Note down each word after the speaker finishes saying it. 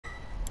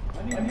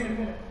a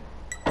minute.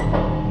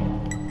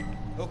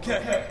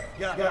 Okay.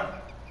 Yeah.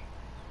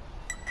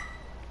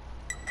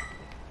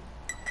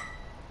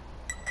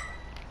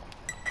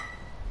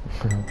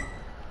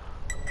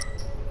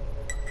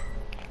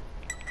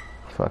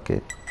 Fuck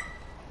it.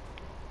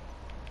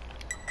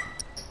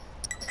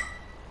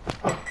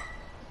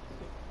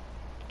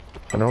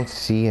 I don't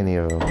see any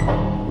of them.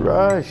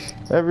 Rush!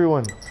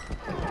 Everyone!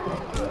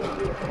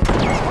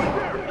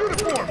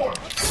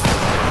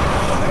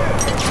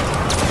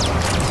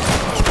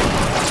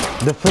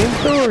 The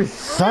flamethrower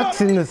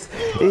sucks in this.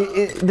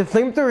 The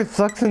flamethrower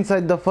sucks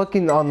inside the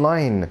fucking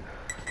online.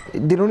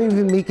 They don't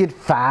even make it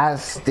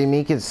fast. They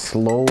make it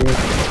slow.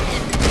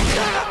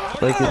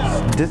 Like,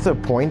 it's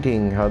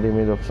disappointing how they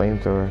made a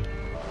flamethrower.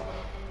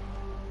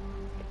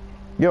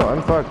 Yo,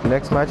 I'm fucked.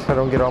 Next match, if I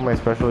don't get all my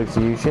special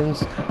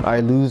executions, I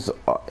lose.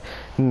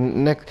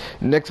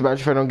 Next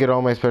match, if I don't get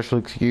all my special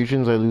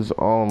executions, I lose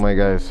all my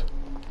guys.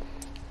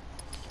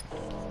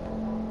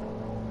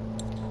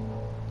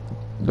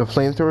 The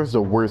flamethrower is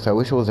the worst. I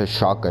wish it was a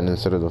shotgun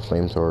instead of the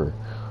flamethrower.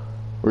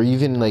 Or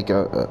even like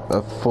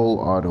a full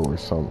auto or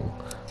something.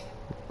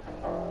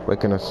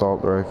 Like an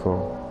assault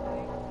rifle.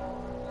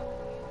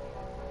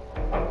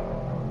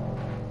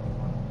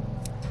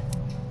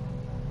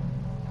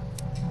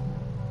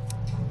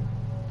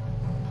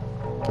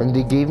 And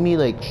they gave me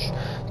like,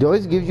 they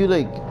always give you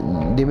like,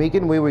 they make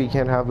it a way where you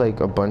can't have like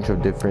a bunch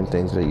of different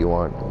things that you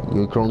want.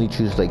 You can only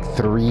choose like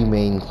 3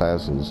 main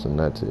classes and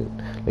that's it.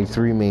 Like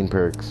 3 main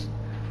perks.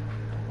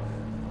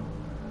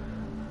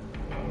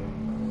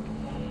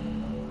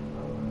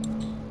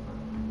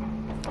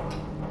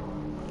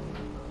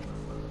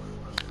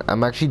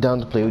 I'm actually down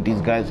to play with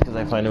these guys because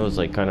I find it was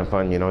like kind of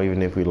fun, you know,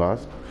 even if we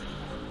lost.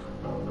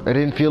 I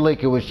didn't feel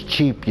like it was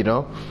cheap, you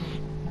know?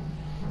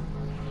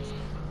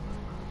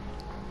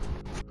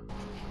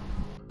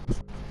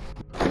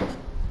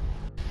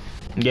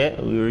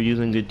 Yeah, we were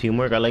using good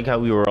teamwork. I like how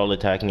we were all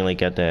attacking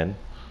like at the end.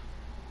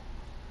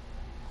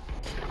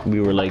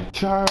 We were like,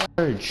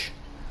 charge!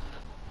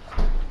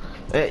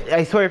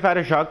 I swear if I had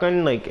a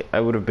shotgun, like, I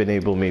would have been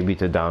able maybe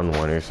to down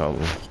one or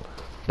something.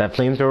 That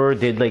flamethrower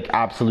did like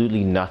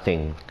absolutely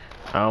nothing.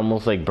 I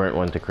almost like burnt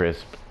one to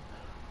crisp.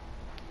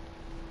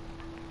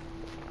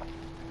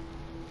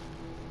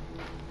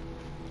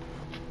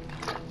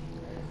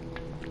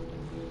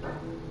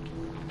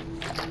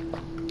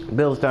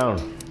 Bills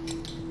down.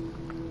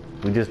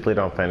 We just played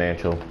on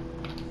financial.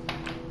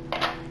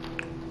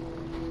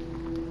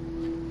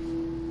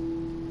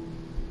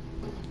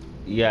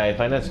 Yeah, I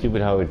find that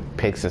stupid how it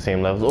picks the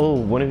same levels. Oh,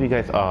 one of you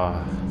guys,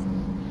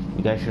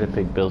 you guys should have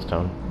picked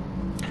Billstown.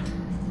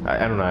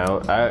 I don't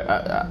know,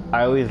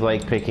 I always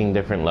like picking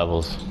different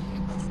levels.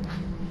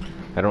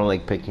 I don't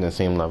like picking the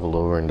same level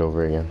over and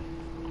over again.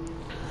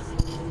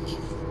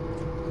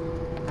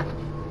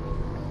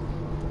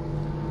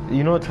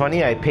 You know what's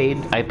funny? I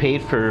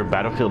paid for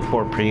Battlefield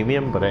 4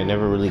 Premium, but I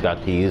never really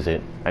got to use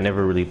it. I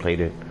never really played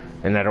it.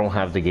 And I don't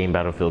have the game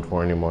Battlefield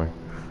 4 anymore.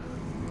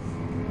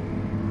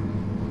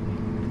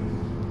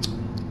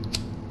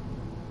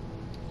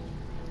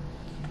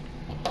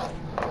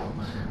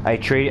 I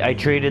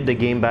traded the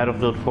game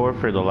Battlefield 4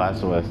 for The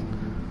Last of Us.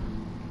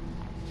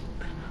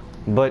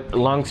 But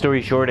long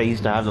story short, I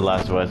used to have The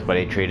Last of Us, but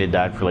I traded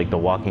that for like the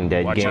Walking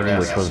Dead game,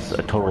 which was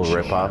a total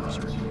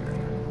ripoff.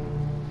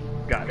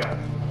 Got it.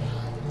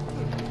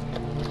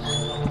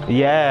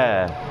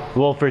 Yeah,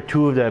 well, for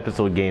 2 of the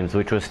episode games,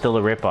 which was still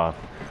a ripoff,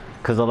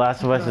 because The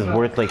Last of Us is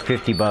worth like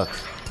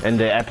 $50, and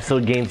the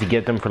episode games you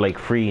get them for like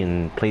free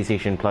in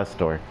PlayStation Plus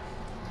store.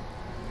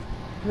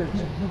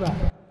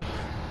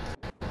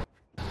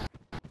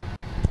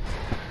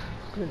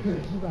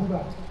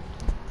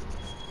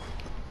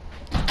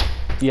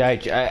 Yeah,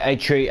 I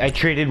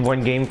traded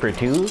 1 game for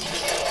 2,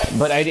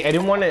 but I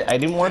didn't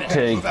want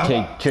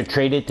to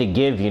trade it to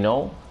give, you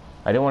know.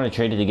 I didn't want to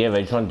trade it to give.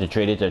 I just wanted to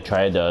trade it to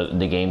try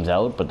the games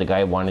out, but the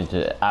guy wanted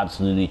to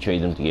absolutely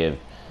trade them to give.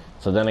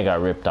 So then I got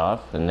ripped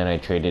off, and then I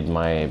traded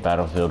my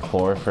Battlefield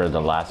 4 for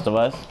The Last of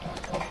Us.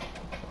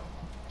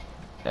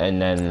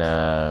 And then,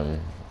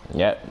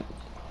 yeah.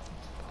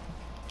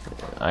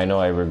 I know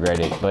I regret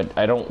it, but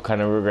I don't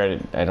kind of regret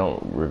it. I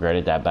don't regret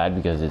it that bad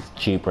because it's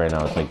cheap right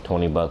now. It's like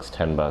 $20,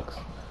 $10.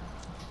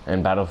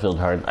 And Battlefield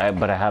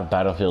but I have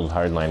Battlefield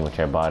Hardline, which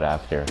I bought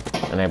after.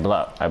 And I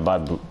bought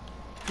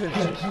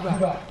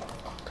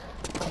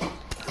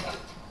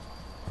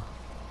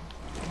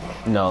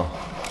No,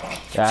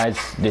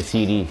 that's the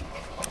CD.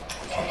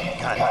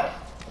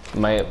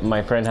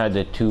 My friend had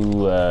the 2.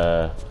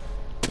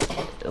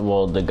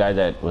 Well, the guy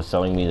that was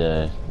selling me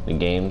the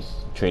games,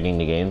 trading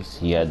the games,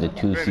 he had the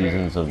 2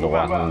 seasons of The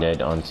Walking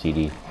Dead on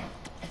CD.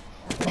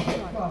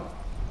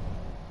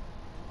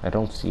 I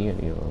don't see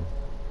any of them.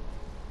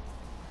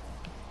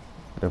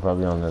 They're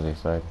probably on the other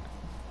side.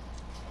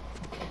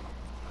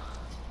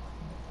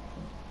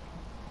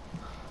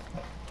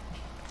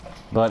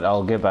 But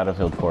I'll get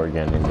Battlefield 4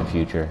 again in the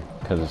future,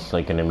 because it's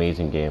like an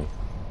amazing game.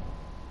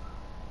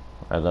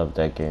 I love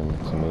that game,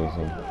 it's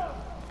amazing.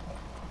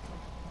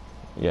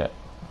 Yeah.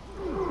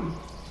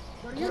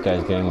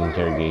 guy's getting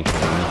interrogation. I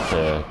need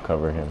to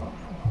cover him.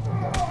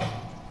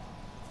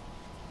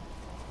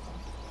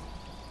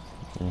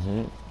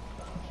 Mm-hmm.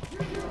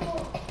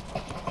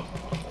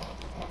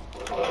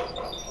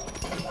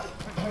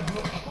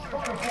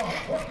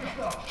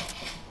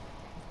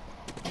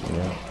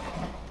 Yeah.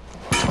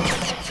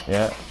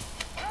 Yeah.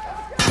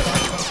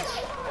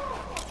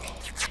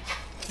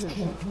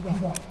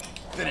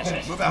 Finish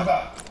it. Move out.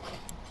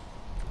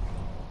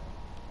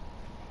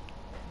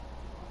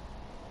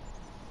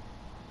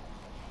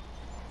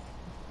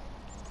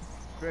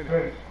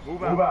 Finish.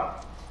 Move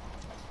out.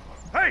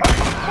 Hey!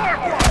 Fire!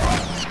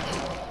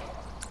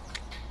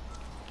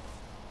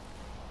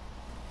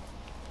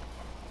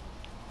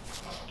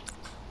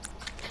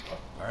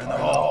 Fire in the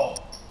hole.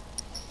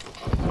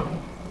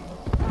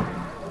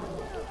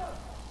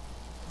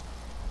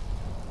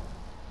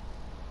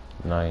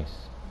 Nice.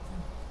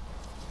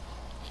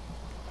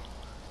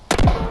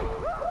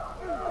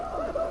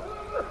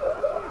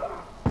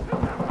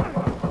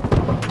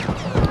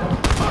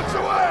 Box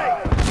away!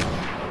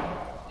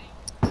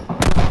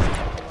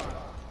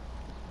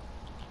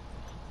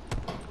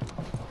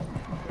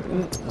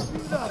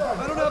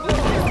 I don't have the...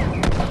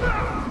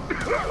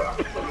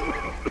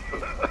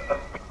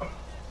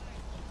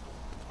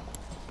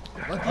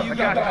 Lucky you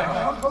got it.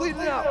 I'm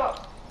bleeding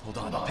out. Hold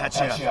on, I'll patch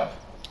you up.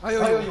 I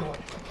owe you one.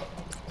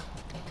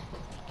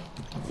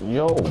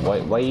 Yo,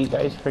 why you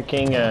guys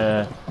freaking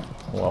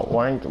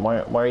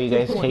why are you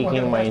guys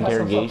taking my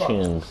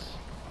interrogations?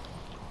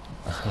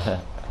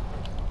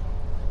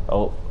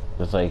 Oh,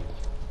 there's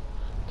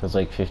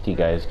like 50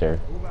 guys there.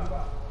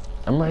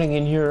 I'm running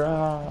in here.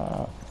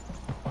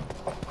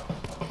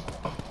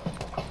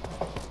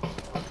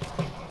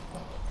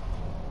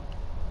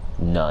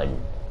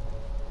 None.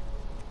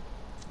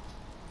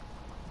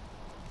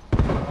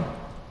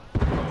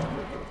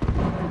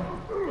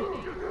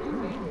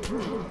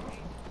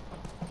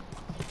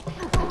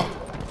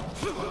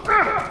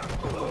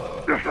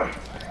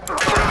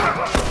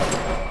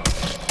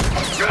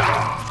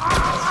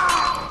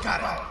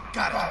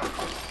 Got it.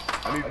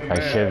 I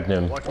shivved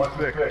him.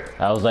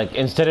 I was like,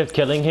 instead of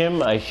killing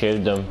him, I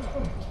shivved him.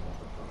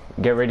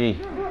 Get ready.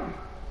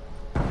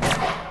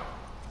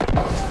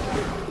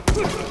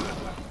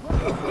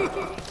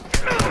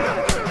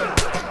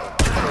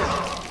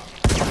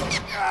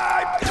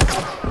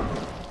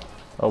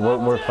 Oh,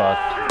 we're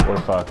fucked.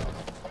 We're fucked.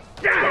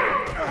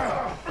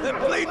 They're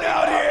bleeding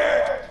out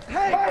here.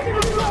 Hey, keep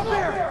it up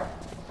here.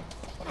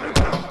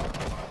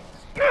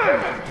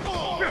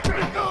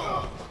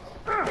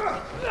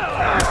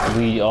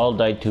 We all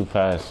died too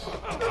fast.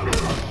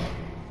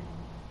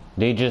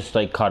 They just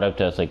like caught up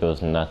to us like it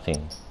was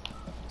nothing.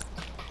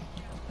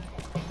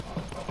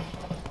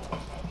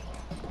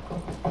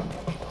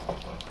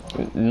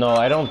 No,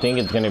 I don't think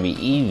it's gonna be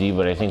easy,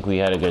 but I think we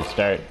had a good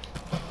start.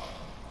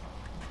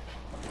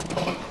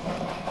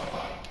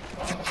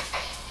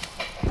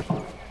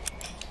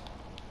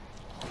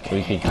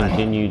 We could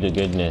continue the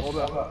goodness.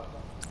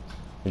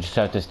 We just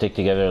have to stick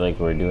together like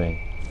we're doing.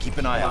 Keep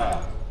an eye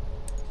out.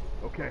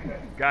 Okay,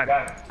 got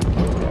it.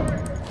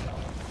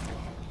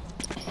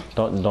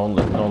 Don't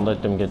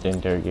let them get the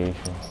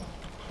interrogation.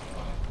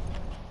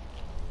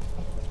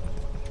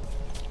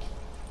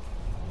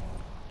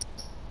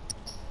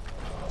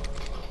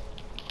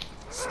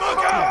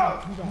 Smoke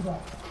out!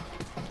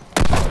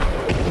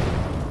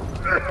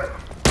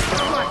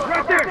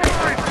 Right there!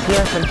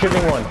 Yes, I'm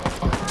shooting one.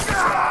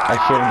 I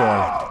shivved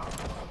one.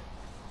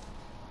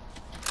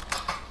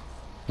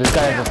 This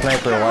guy has a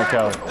sniper, watch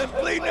out. They're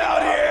bleeding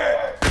out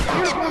here!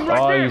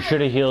 Oh, you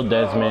should have healed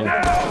Desmond.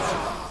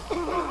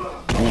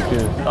 Me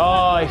too.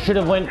 Oh, I should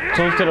have went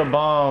close to the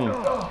bomb.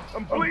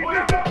 I'm bleeding!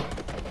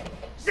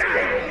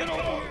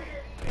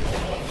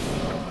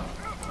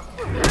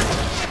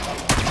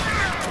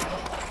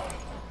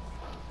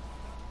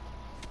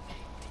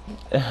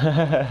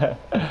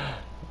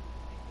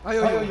 I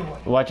owe you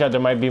one. Watch out, there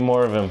might be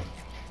more of him.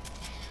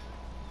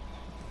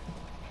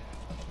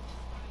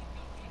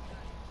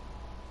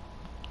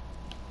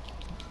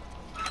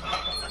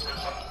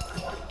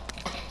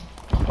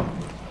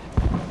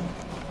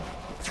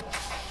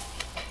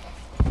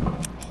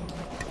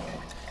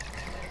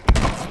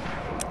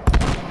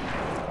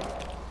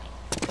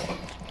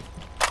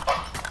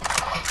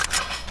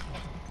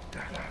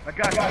 I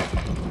got it.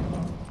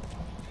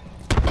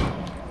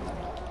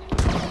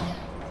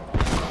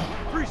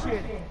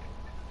 Appreciate it.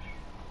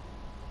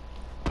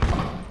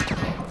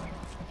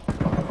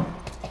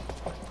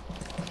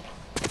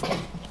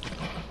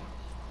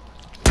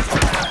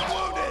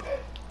 Wounded.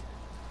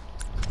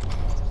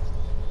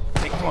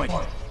 Take point.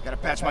 Gotta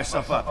patch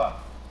myself up.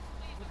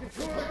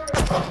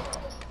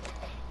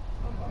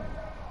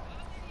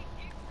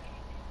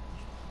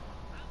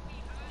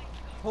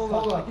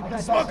 Hold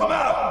on. Smoke him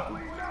out.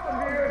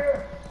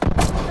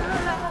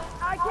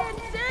 I can't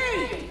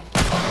see!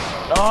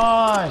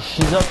 Oh,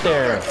 she's up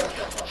there.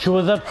 She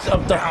was up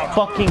the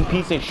fucking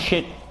piece of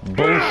shit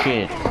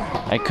bullshit.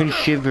 I couldn't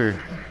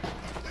shiver.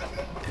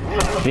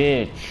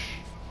 Bitch.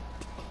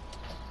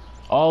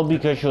 All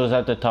because she was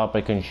at the top,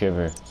 I couldn't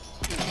shiver.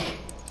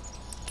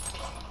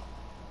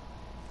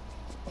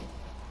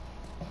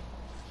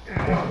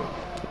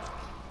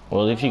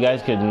 Well, if you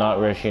guys could not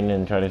rush in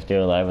and try to stay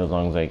alive as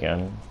long as I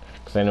can.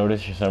 Because I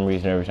notice for some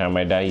reason every time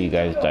I die, you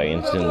guys die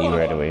instantly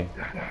right away.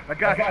 I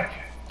got you.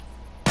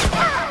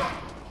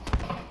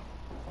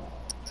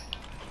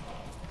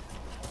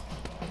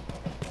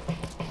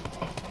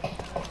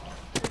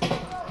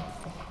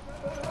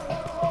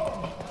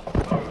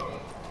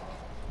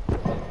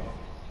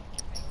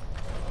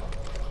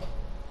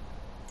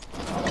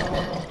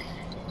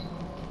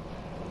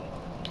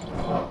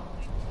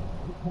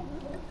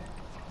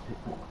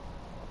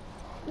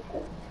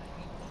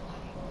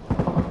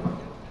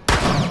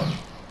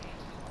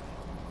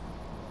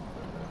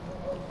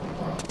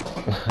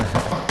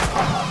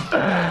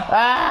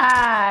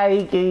 Ah,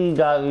 he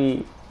got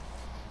me.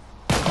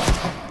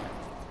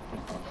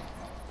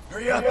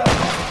 Hurry up!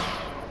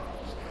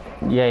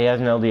 Yeah, he has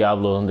an El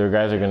Diablo, and their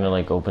guys are gonna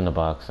like open the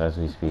box as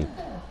we speak.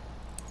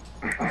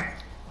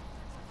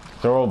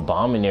 Throw a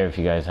bomb in there if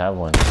you guys have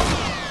one.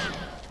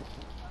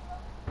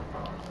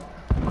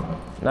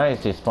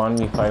 Nice, they spawned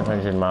me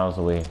 500 miles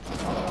away.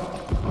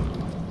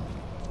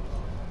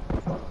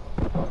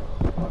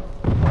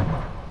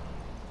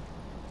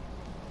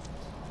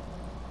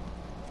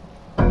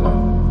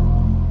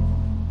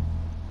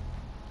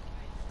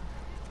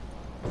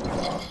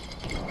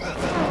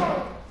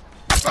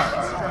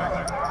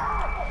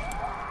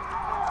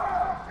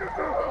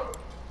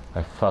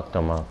 I fucked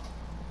them up.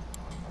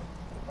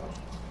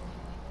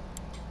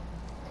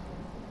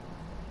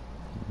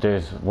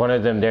 There's one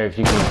of them there. If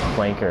you can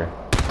flank her,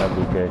 that'd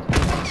be good.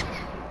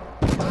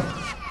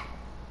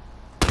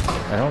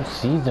 I don't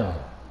see them.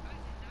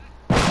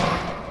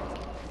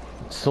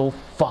 It's so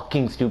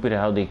fucking stupid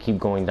how they keep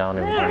going down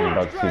every time you're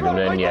about to shoot them.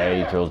 Then yeah,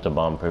 he throws the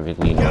bomb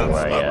perfectly knowing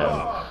where I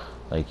am.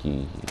 Like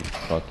he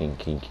fucking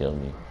can kill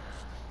me.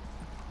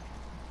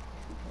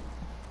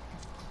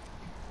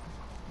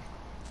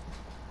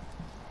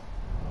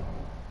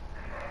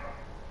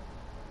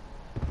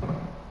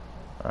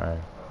 Alright.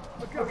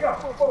 Look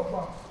out.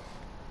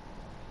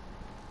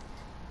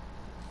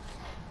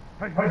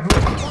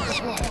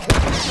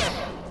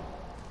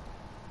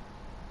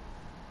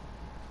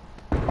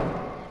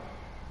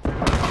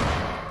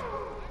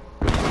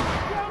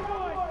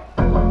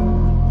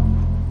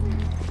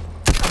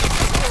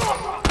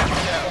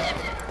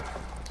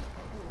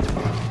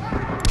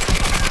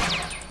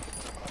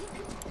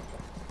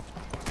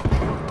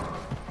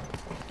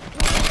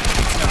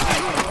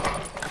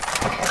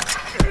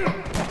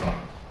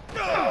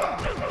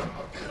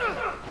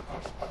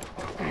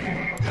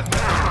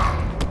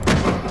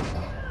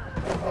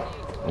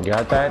 You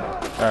got that?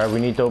 Alright, we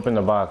need to open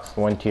the box.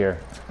 One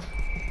tier.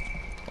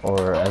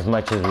 Or as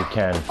much as we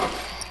can.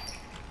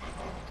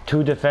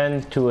 2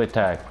 defend, 2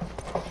 attack.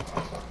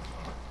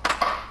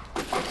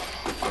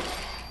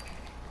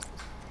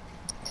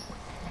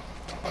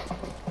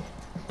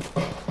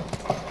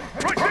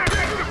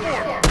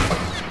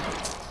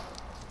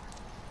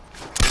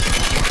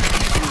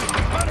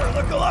 Hunter,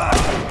 look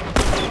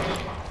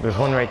alive! There's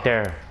one right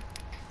there.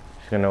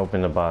 She's gonna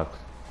open the box.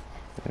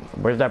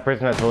 Where's that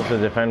person that's supposed to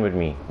defend with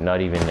me?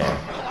 Not even there.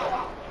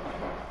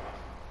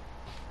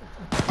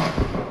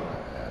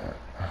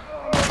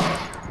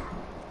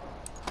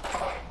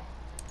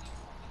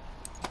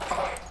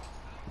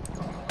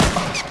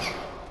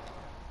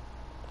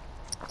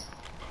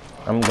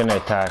 I'm gonna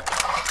attack.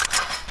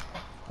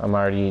 They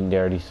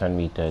already sent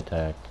me to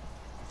attack.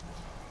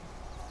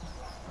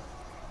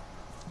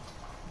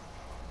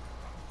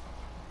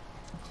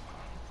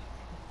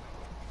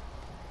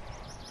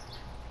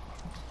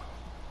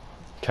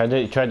 Try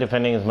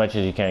defending as much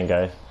as you can,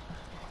 guys.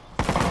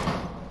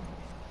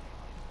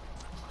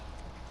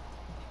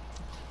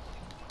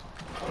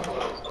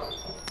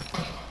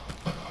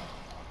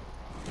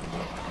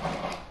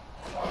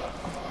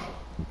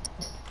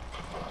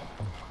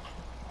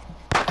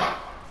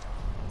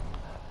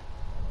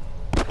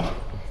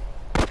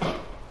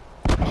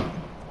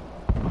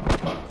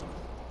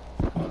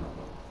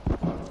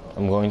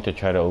 I'm going to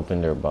try to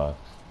open their box.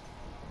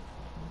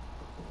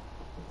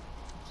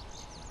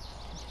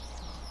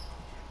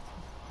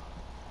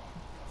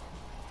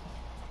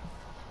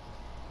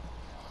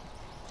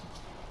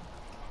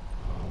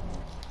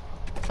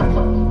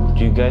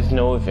 Do you guys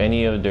know if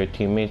any of their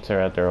teammates are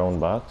at their own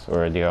box,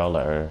 or are they all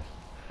at ours?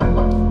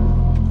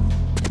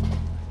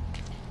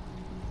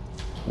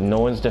 No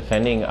one's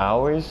defending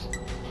ours?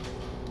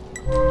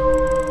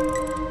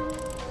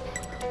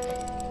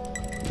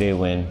 They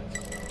win.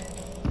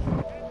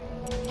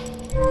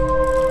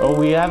 Oh,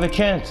 we have a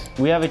chance.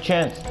 We have a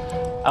chance.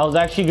 I was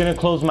actually gonna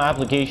close my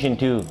application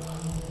too.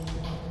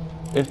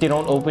 If they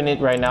don't open it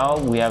right now,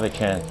 we have a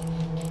chance.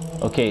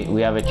 Okay,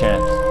 we have a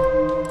chance.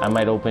 I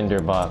might open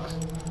their box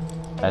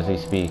as they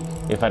speak,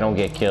 if I don't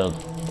get killed.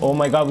 Oh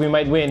my god, we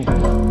might win.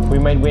 We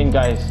might win,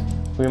 guys.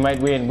 We might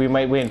win. We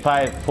might win.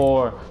 5,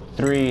 4,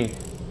 3,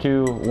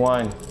 2,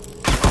 1.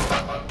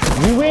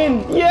 We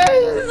win!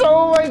 Yes!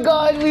 Oh my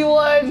god, we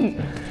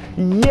won!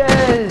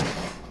 Yes!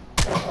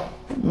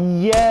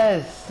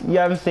 Yes!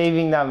 Yeah, I'm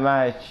saving that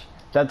match.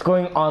 That's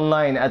going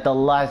online at the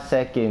last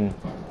second.